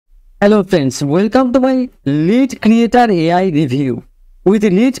Hello friends, welcome to my LeadCreator AI review. With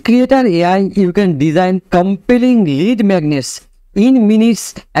LeadCreator AI, you can design compelling lead magnets in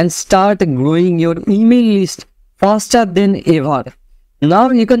minutes and start growing your email list faster than ever.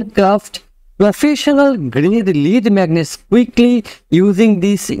 Now you can craft professional grade lead magnets quickly using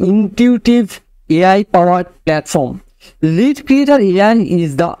this intuitive AI powered platform. LeadCreator AI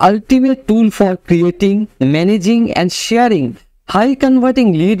is the ultimate tool for creating, managing and sharing high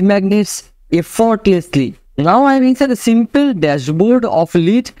converting lead magnets effortlessly. Now I am inside the simple dashboard of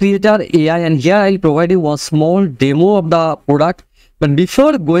LeadCreator AI, and here I'll provide you a small demo of the product. But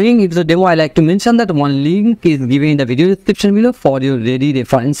before going into the demo, I like to mention that one link is given in the video description below for your ready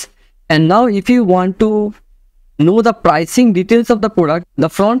reference. And now if you want to know the pricing details of the product, the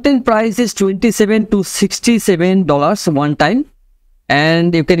front end price is $27 to $67 one time.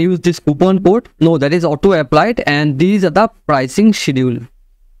 And you can use this coupon code. No, that is auto applied, and these are the pricing schedule.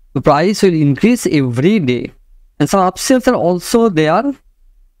 The price will increase every day, and some upsells are also there.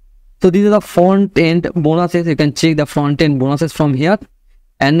 So these are the front end bonuses. You can check the front end bonuses from here.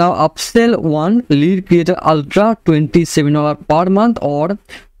 And now upsell one LeadCreator Ultra, $27 per month or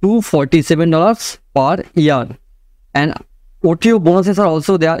 $247 per year. And OTO bonuses are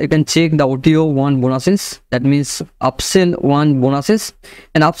also there. You can check the OTO 1 bonuses. That means upsell 1 bonuses.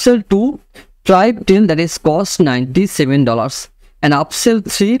 And upsell 2 tribe till, that is cost $97. And upsell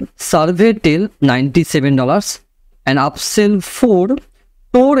 3 survey till $97. And upsell 4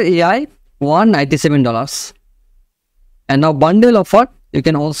 Tor AI $197. And now bundle offer, you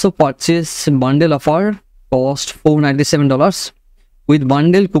can also purchase bundle offer cost $497 with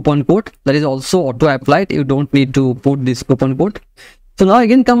bundle coupon code. That is also auto applied. You don't need to put this coupon code. So now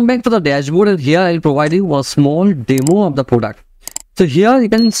again come back to the dashboard, and here I'll provide you a small demo of the product. So here you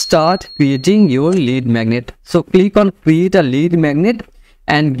can start creating your lead magnet. So click on create a lead magnet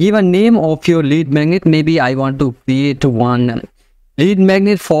and give a name of your lead magnet. Maybe I want to create one lead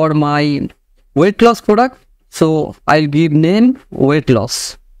magnet for my weight loss product. So I'll give name weight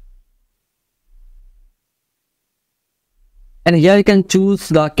loss. And here you can choose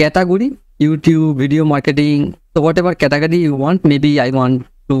the category, YouTube, video marketing. So whatever category you want, maybe I want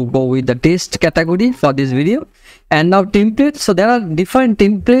to go with the test category for this video. And now templates. So there are different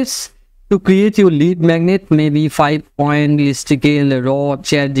templates to create your lead magnet, maybe 5-point, listicle, raw,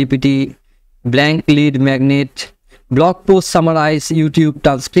 chat GPT, blank lead magnet, blog post summarize, YouTube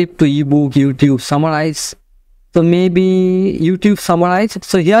transcript to ebook, YouTube summarize. So maybe YouTube summarize.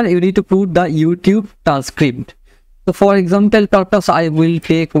 So here you need to put the YouTube transcript. So for example purpose, I will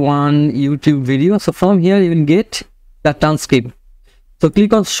take one YouTube video. So from here you will get the transcript. So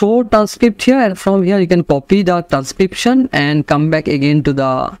click on show transcript here, and from here you can copy the transcription and come back again to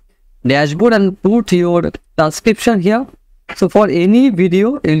the dashboard and put your transcription here. So for any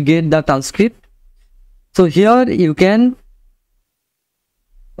video you will get the transcript. So here you can,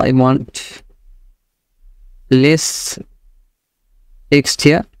 I want less text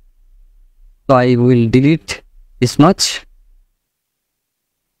here, so I will delete this much.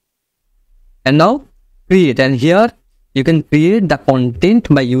 And now create, and here you can create the content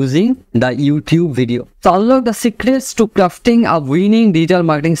by using the YouTube video. So unlock the secrets to crafting a winning digital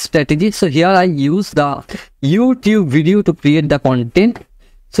marketing strategy. So here I use the YouTube video to create the content.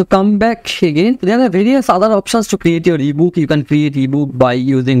 So come back again. There are various other options to create your ebook. You can create ebook by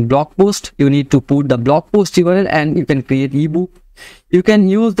using blog post. You need to put the blog post URL and you can create ebook. You can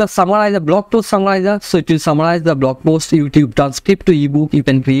use the summarizer, blog post summarizer. So it will summarize the blog post, YouTube transcript to ebook. You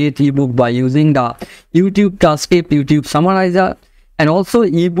can create ebook by using the YouTube transcript, YouTube summarizer, and also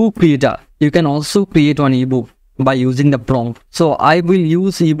ebook creator. You can also create one ebook by using the prompt. So I will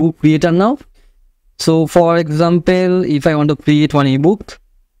use ebook creator now. So for example, if I want to create one ebook,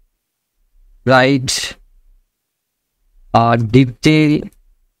 write a detailed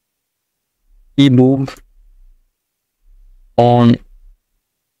ebook on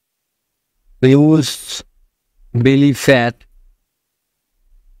reduce belly fat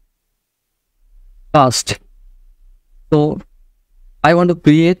fast. So I want to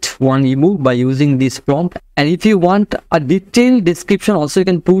create one ebook by using this prompt. And if you want a detailed description also, you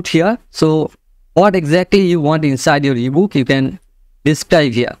can put here. So what exactly you want inside your ebook, you can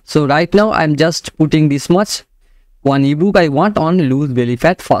describe here. So right now I'm just putting this much. One ebook I want on lose belly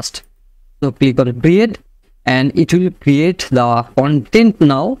fat fast. So click on create, and it will create the content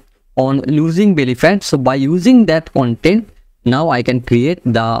now on losing belly fat. So by using that content, now I can create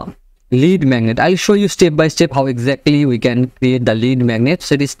the lead magnet. I'll show you step by step how exactly we can create the lead magnet.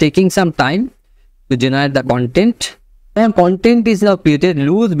 So it is taking some time to generate the content. And content is now created.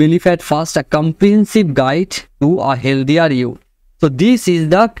 Lose belly fat fast, a comprehensive guide to a healthier you. So this is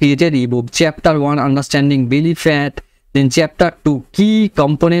the created ebook. Chapter 1, understanding belly fat. Then chapter 2, key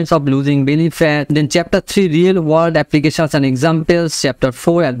components of losing belly fat. Then chapter 3, real world applications and examples. Chapter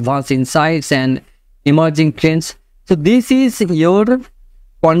 4, advanced insights and emerging trends. So this is your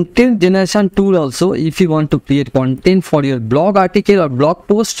content generation tool. Also, if you want to create content for your blog article or blog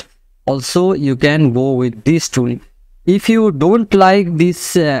post, also you can go with this tool. If you don't like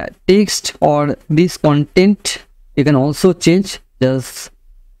this text or this content, you can also change. Just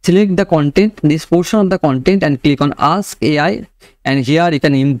select the content, this portion of the content, and click on Ask AI, and here you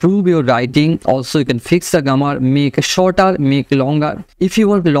can improve your writing. Also you can fix the grammar, make shorter, make longer. If you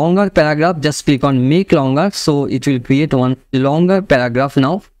want longer paragraph, just click on make longer, so it will create one longer paragraph.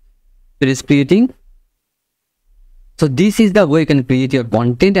 Now it is creating. So this is the way you can create your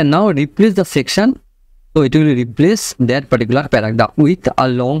content. And now replace the section, so it will replace that particular paragraph with a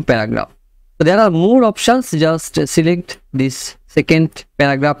long paragraph. So there are more options. Just select this second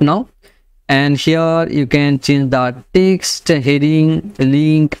paragraph now, and here you can change the text, heading,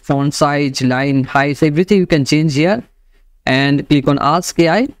 link, font size, line height, everything you can change here. And click on Ask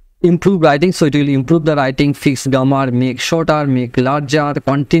AI, improve writing, so it will improve the writing, fix grammar, make shorter, make larger,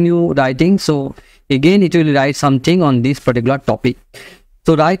 continue writing. So again it will write something on this particular topic.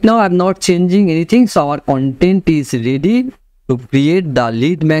 So right now I'm not changing anything, so our content is ready to create the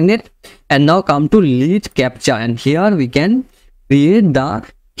lead magnet. And now come to lead capture, and here we can create the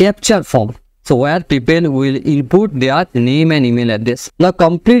capture form, so where people will input their name and email address. Now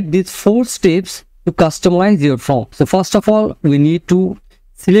complete these 4 steps to customize your form. So first of all, we need to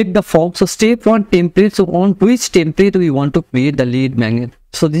select the form. So step 1, template. So on which template we want to create the lead magnet.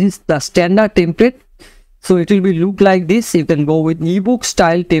 So this is the standard template, so it will be look like this. You can go with ebook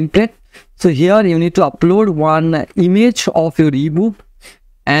style template. So here you need to upload one image of your ebook,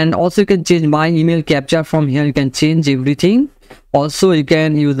 and also you can change my email capture. From here you can change everything. Also you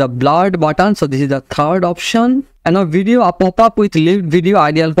can use the blurred button, so this is the third option. And now video pop up with live video,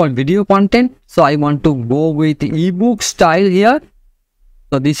 ideal for video content. So I want to go with ebook style here,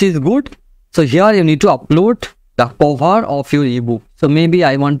 so this is good. So here you need to upload the cover of your ebook. So maybe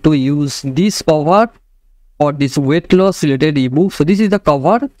I want to use this cover for this weight loss related ebook. So this is the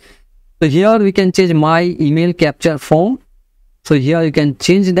cover. So here we can change my email capture form. So here you can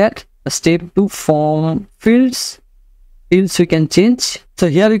change that. Step 2, form fields we can change. So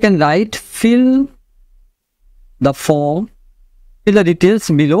here you can write fill the form, fill the details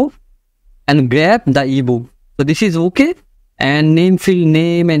below, and grab the ebook. So this is okay. And name field,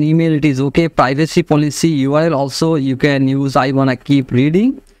 name and email, it is okay. Privacy policy, URL also you can use I wanna keep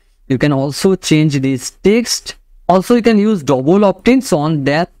reading. You can also change this text. Also you can use double opt-in. So on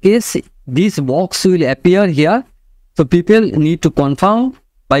that case, this box will appear here. So people need to confirm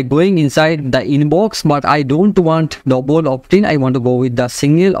by going inside the inbox, but I don't want double opt-in. I want to go with the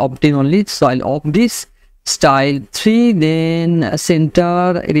single opt-in only. So I'll opt this. Style 3, then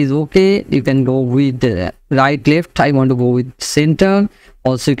center, it is okay. You can go with right, left. I want to go with center.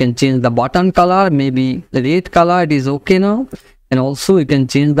 Also you can change the button color, maybe the red color, it is okay now. And also you can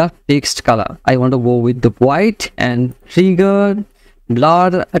change the text color. I want to go with the white. And trigger,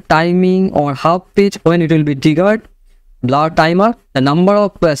 blur timing or half page when it will be triggered. Blur timer, the number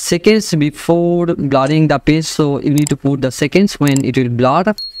of seconds before blurring the page, so you need to put the seconds when it will blur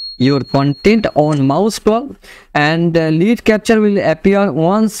your content on mouse scroll. And lead capture will appear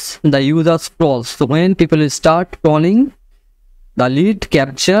once the user scrolls. So when people will start scrolling, the lead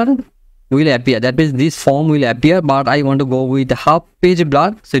capture will appear, that means this form will appear. But I want to go with half page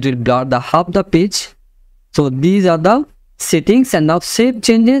blur, so it will blur the half the page. So these are the settings. And now save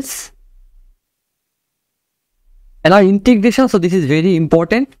changes. And our integration, so this is very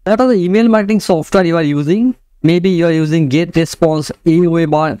important. What are the email marketing software you are using? Maybe you are using GetResponse,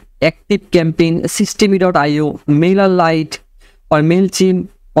 Aweber, ActiveCampaign, Systemy.io, MailerLite, or MailChimp,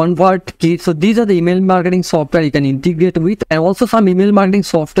 ConvertKit. So these are the email marketing software you can integrate with. And also some email marketing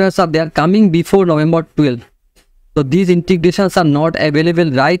softwares are there coming before November 12th. So these integrations are not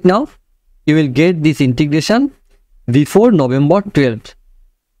available right now. You will get this integration before November 12th.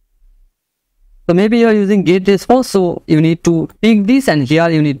 So maybe you are using GetResponse, so you need to pick this, and here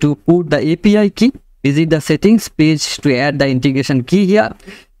you need to put the API key. Visit the settings page to add the integration key here.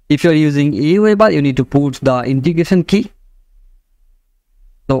 If you are using Aweber, you need to put the integration key.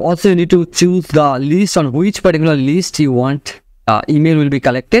 So also you need to choose the list, on which particular list you want email will be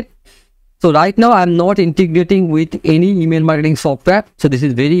collected. So right now I'm not integrating with any email marketing software. So this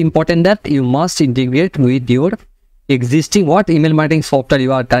is very important that you must integrate with your existing email marketing software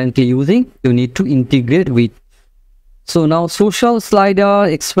you are currently using. You need to integrate with. So now social slider,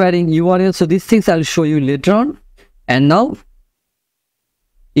 expiring URL. So these things I'll show you later on. And now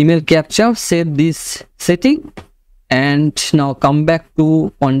email captcha, save this setting, and now come back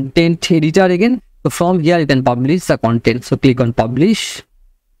to content editor again. So from here you can publish the content. So click on publish.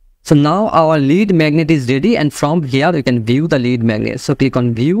 So now our lead magnet is ready, and from here you can view the lead magnet. So click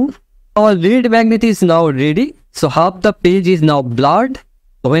on view. Our lead magnet is now ready. So half the page is now blurred.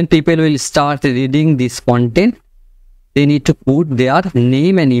 When people will start reading this content, they need to put their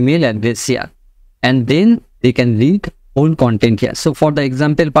name and email address here, and then they can read whole content here. So for the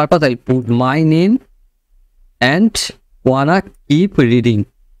example purpose, I'll put my name and wanna keep reading.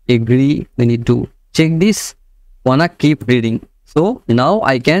 Agree, we need to check this, wanna keep reading. So now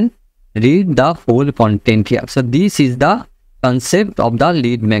I can read the whole content here. So this is the concept of the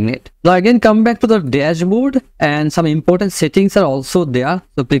lead magnet. Now again, come back to the dashboard, and some important settings are also there.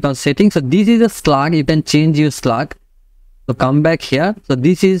 So click on settings. So this is a Slack. You can change your Slack. So come back here. So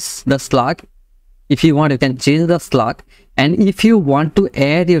this is the Slack. If you want, you can change the Slack. And if you want to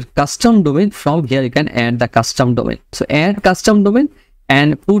add your custom domain, from here you can add the custom domain. So add custom domain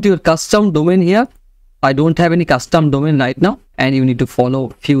and put your custom domain here. I don't have any custom domain right now, and you need to follow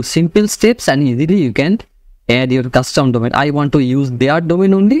few simple steps, and easily you can add your custom domain. I want to use their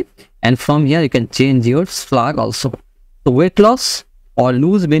domain only, and from here you can change your flag also. So weight loss or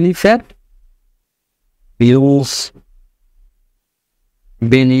lose belly fat, lose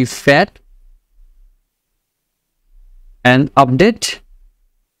belly fat, and update.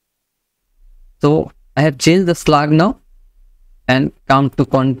 So I have changed the flag now, and come to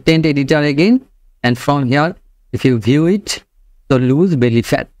content editor again, and from here if you view it, so lose belly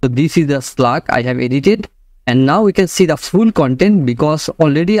fat. So this is the Slack I have edited, and now we can see the full content because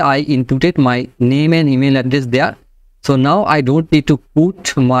already I inputted my name and email address there. So now I don't need to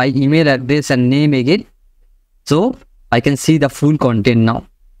put my email address and name again. So I can see the full content now.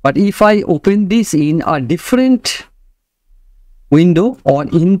 But if I open this in a different window or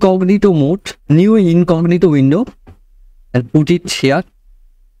incognito mode, new incognito window, and put it here.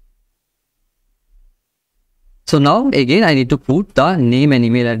 So now again I need to put the name and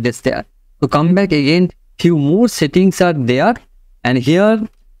email address there. So come back again, few more settings are there, and here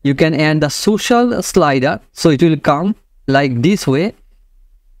you can add the social slider. So it will come like this way.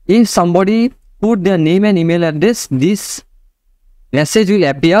 If somebody put their name and email address, this message will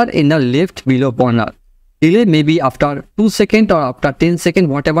appear in the left below corner. Delay maybe after 2 seconds or after 10 seconds,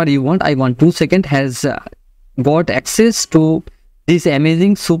 whatever you want. I want 2 seconds has got access to this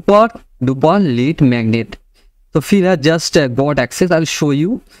amazing super duper lead magnet. So Phil has just got access. I'll show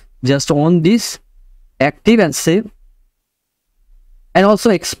you. Just on this, active and save. And also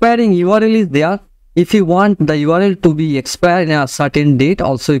expiring URL is there. If you want the URL to be expired in a certain date,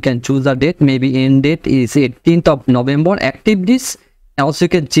 also you can choose the date. Maybe end date is 18th of November. Active this. Also you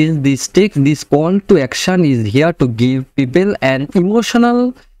can change this text. This call to action is here to give people an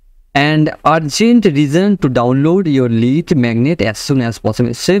emotional and urgent reason to download your lead magnet as soon as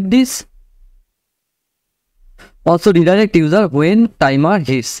possible. Save this. Also redirect user when timer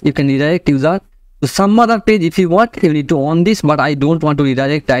hits. You can redirect user to some other page if you want. You need to on this, but I don't want to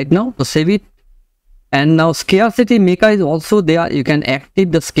redirect right now. So save it. And now scarcity maker is also there. You can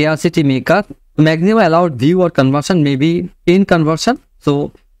active the scarcity maker. Maximum allowed view or conversion, maybe 10 conversion.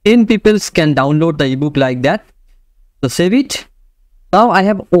 So 10 people can download the ebook like that. So save it. Now I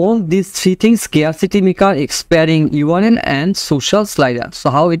have all these three things: scarcity maker, expiring URL, and social slider.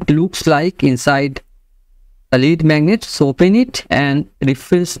 So how it looks like inside the lead magnet. So open it and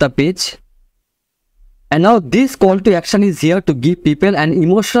refresh the page. And now this call to action is here to give people an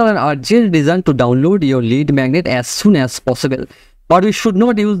emotional and urgent reason to download your lead magnet as soon as possible. But we should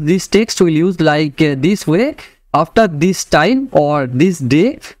not use this text. We'll use like this way. After this time or this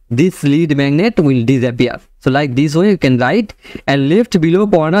day, this lead magnet will disappear. So like this way you can write, and left below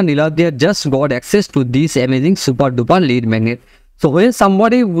corner, Niladya just got access to this amazing super duper lead magnet. So when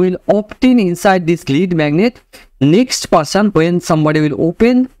somebody will opt in inside this lead magnet, next person, when somebody will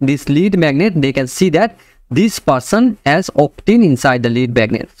open this lead magnet, they can see that this person has opted in inside the lead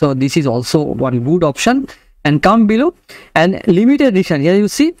magnet. So this is also one good option. And come below, and limited edition. Here you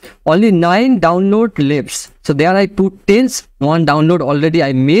see only 9 download left. So there I put 10, 1 download already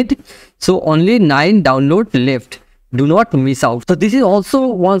I made. So only 9 download left. Do not miss out. So this is also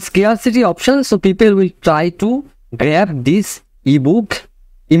one scarcity option. So people will try to grab this ebook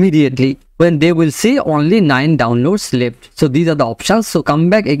immediately when they will see only 9 downloads left. So these are the options. So come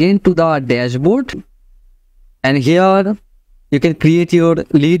back again to the dashboard, and here you can create your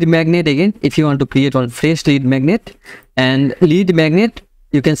lead magnet again if you want to create one fresh lead magnet. And lead magnet,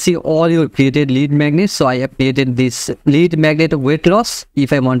 you can see all your created lead magnets. So I have created this lead magnet weight loss.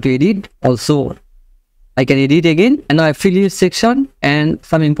 If I want to edit, also I can edit again. And now affiliate section and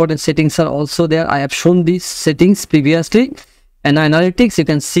some important settings are also there. I have shown these settings previously. And analytics, you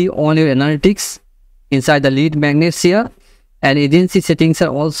can see all your analytics inside the lead magnets here. And agency settings are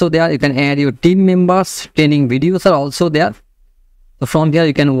also there. You can add your team members. Training videos are also there. So from here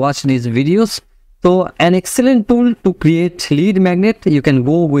you can watch these videos. So an excellent tool to create lead magnet. You can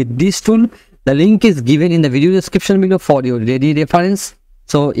go with this tool. The link is given in the video description below for your ready reference.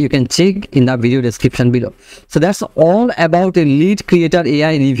 So you can check in the video description below. So that's all about a LeadCreator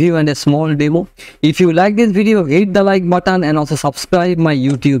AI review and a small demo. If you like this video, hit the like button and also subscribe my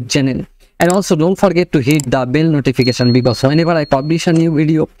YouTube channel. And also don't forget to hit the bell notification, because whenever I publish a new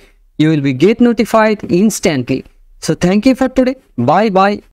video, you will be get notified instantly. So thank you for today. Bye bye.